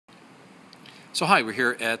So hi, we're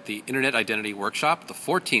here at the Internet Identity Workshop, the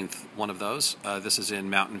 14th one of those. This is in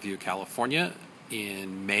Mountain View, California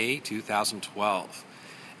in May 2012.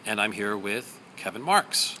 And I'm here with Kevin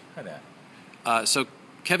Marks. Hi there. So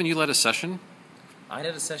Kevin, you led a session. I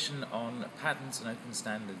led a session on patents and open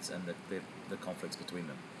standards and the conflicts between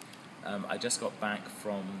them. I just got back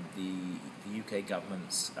from the UK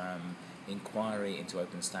government's inquiry into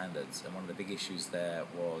open standards, and one of the big issues there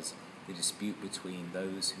was the dispute between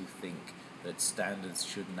those who think that standards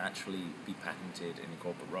should naturally be patented in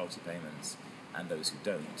corporate royalty payments and those who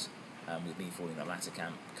don't, with me falling in the latter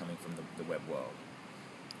camp coming from the web world.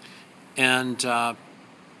 And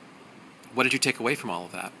what did you take away from all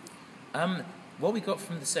of that? What we got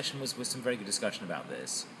from the session was some very good discussion about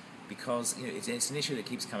this, because it's an issue that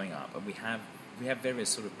keeps coming up, and we have various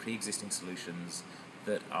sort of pre-existing solutions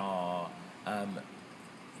that are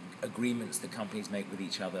agreements that companies make with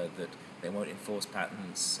each other that they won't enforce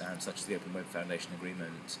patents, such as the Open Web Foundation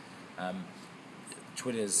Agreement,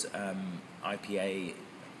 Twitter's IPA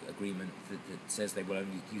agreement that says they will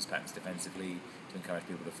only use patents defensively to encourage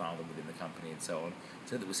people to file them within the company, and so on.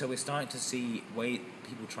 So we're starting to see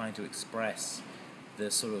people trying to express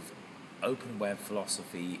the sort of open web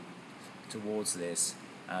philosophy towards this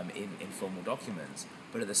in formal documents.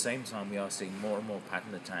 But at the same time, we are seeing more and more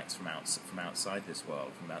patent attacks from outside this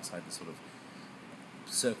world, from outside the sort of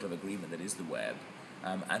circle of agreement that is the web.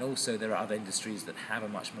 And also, there are other industries that have a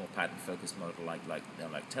much more patent-focused model, like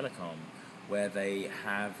telecom, where they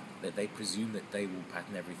presume that they will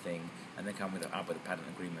patent everything and then come up with a patent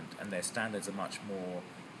agreement, and their standards are much more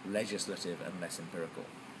legislative and less empirical.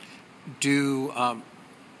 Do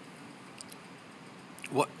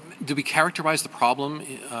we characterize the problem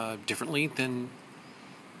differently than?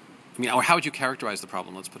 Or how would you characterize the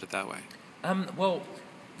problem? Let's put it that way. Well,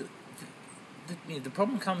 the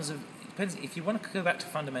problem comes of. Depends, if you want to go back to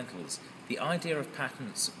fundamentals, the idea of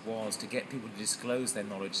patents was to get people to disclose their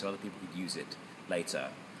knowledge so other people could use it later.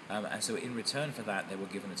 And so in return for that, they were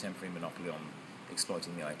given a temporary monopoly on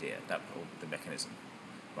exploiting the idea, or the mechanism,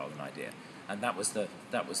 rather than idea. And that was the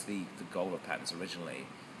goal of patents originally.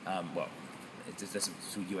 There's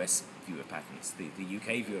a US view of patents. The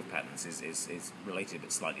UK view of patents is related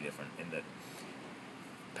but slightly different in that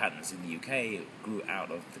patents in the UK grew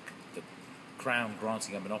out of the Crown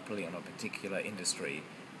granting a monopoly on a particular industry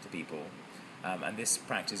to people, and this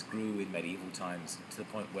practice grew in medieval times to the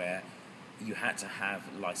point where you had to have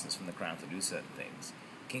a license from the Crown to do certain things.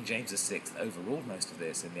 King James VI overruled most of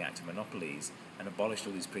this in the Act of Monopolies and abolished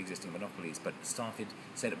all these pre-existing monopolies, but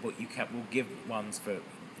said we'll give ones for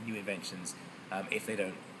new inventions if they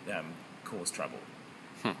don't cause trouble.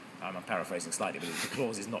 I'm paraphrasing slightly, but the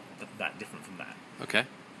clause is not that different from that. Okay.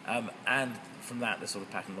 And from that, the sort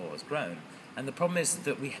of patent law has grown. And the problem is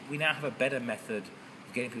that we now have a better method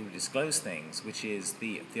of getting people to disclose things, which is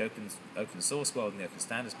the open source world and the open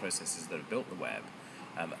standards processes that have built the web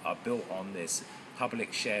are built on this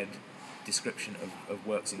public shared description of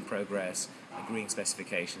works in progress, agreeing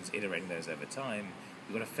specifications, iterating those over time.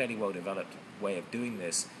 We've got a fairly well-developed way of doing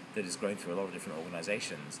this that has grown through a lot of different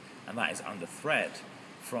organizations, and that is under threat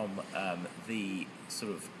from the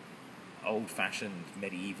sort of old-fashioned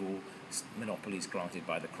medieval monopolies granted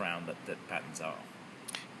by the Crown that patents are.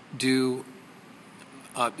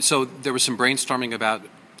 So there was some brainstorming about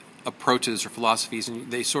approaches or philosophies,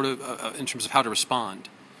 and they sort of, in terms of how to respond,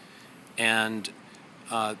 and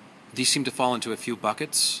these seem to fall into a few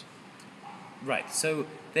buckets. Right. So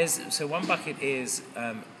one bucket is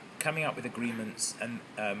coming up with agreements and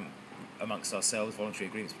amongst ourselves, voluntary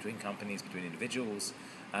agreements between companies, between individuals,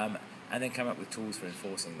 and then come up with tools for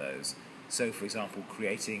enforcing those. So, for example,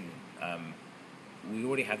 creating, we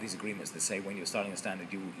already have these agreements that say when you're starting a standard,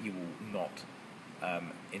 you will not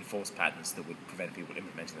enforce patents that would prevent people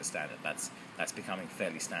implementing the standard. That's becoming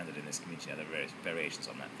fairly standard in this community, and there are various variations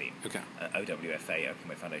on that theme. Okay. OWFA, Open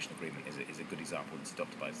Web Foundation Agreement, is a good example. It's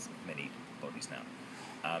adopted by many bodies now.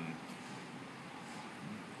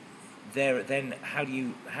 Then how do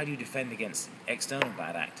you defend against external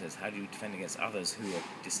bad actors? How do you defend against others who have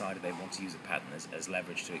decided they want to use a patent as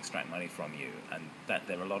leverage to extract money from you? And that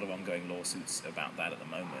there are a lot of ongoing lawsuits about that at the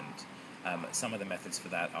moment. Some of the methods for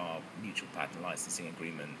that are mutual patent licensing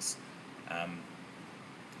agreements.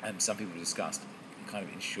 And some people have discussed kind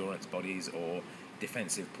of insurance bodies or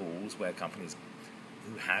defensive pools where companies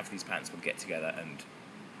who have these patents will get together and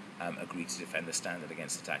agree to defend the standard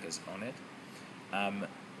against attackers on it.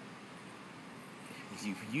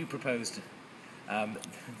 You proposed the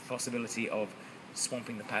possibility of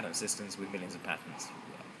swamping the patent systems with millions of patents,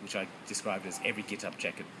 which I described as every GitHub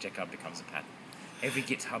checkup becomes a patent. Every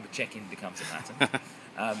GitHub check-in becomes a patent.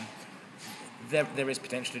 There is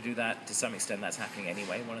potential to do that. To some extent, that's happening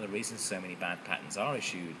anyway. One of the reasons so many bad patents are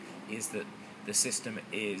issued is that the system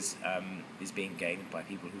is being gained by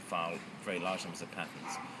people who file very large numbers of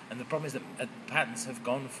patents. And the problem is that patents have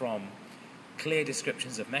gone from clear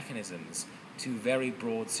descriptions of mechanisms to very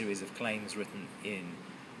broad series of claims written in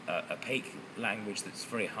opaque language that's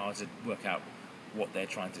very hard to work out what they're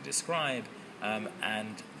trying to describe,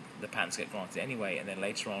 and the patents get granted anyway, and then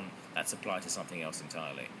later on that's applied to something else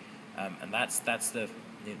entirely. And that's the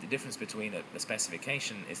difference between a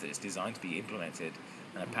specification is that it's designed to be implemented,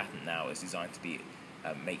 and a patent now is designed to be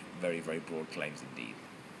make very, very broad claims indeed.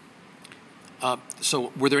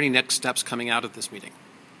 So were there any next steps coming out of this meeting?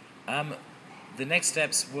 The next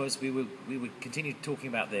steps was we would continue talking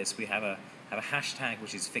about this. We have a hashtag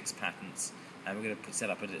which is Fix Patents, and we're going to set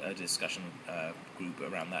up a discussion group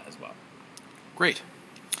around that as well. Great.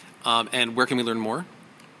 And where can we learn more?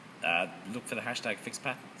 Look for the hashtag Fix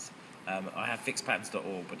Patents. I have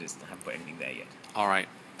fixpatents.org, but I haven't put anything there yet. All right.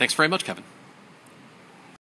 Thanks very much, Kevin.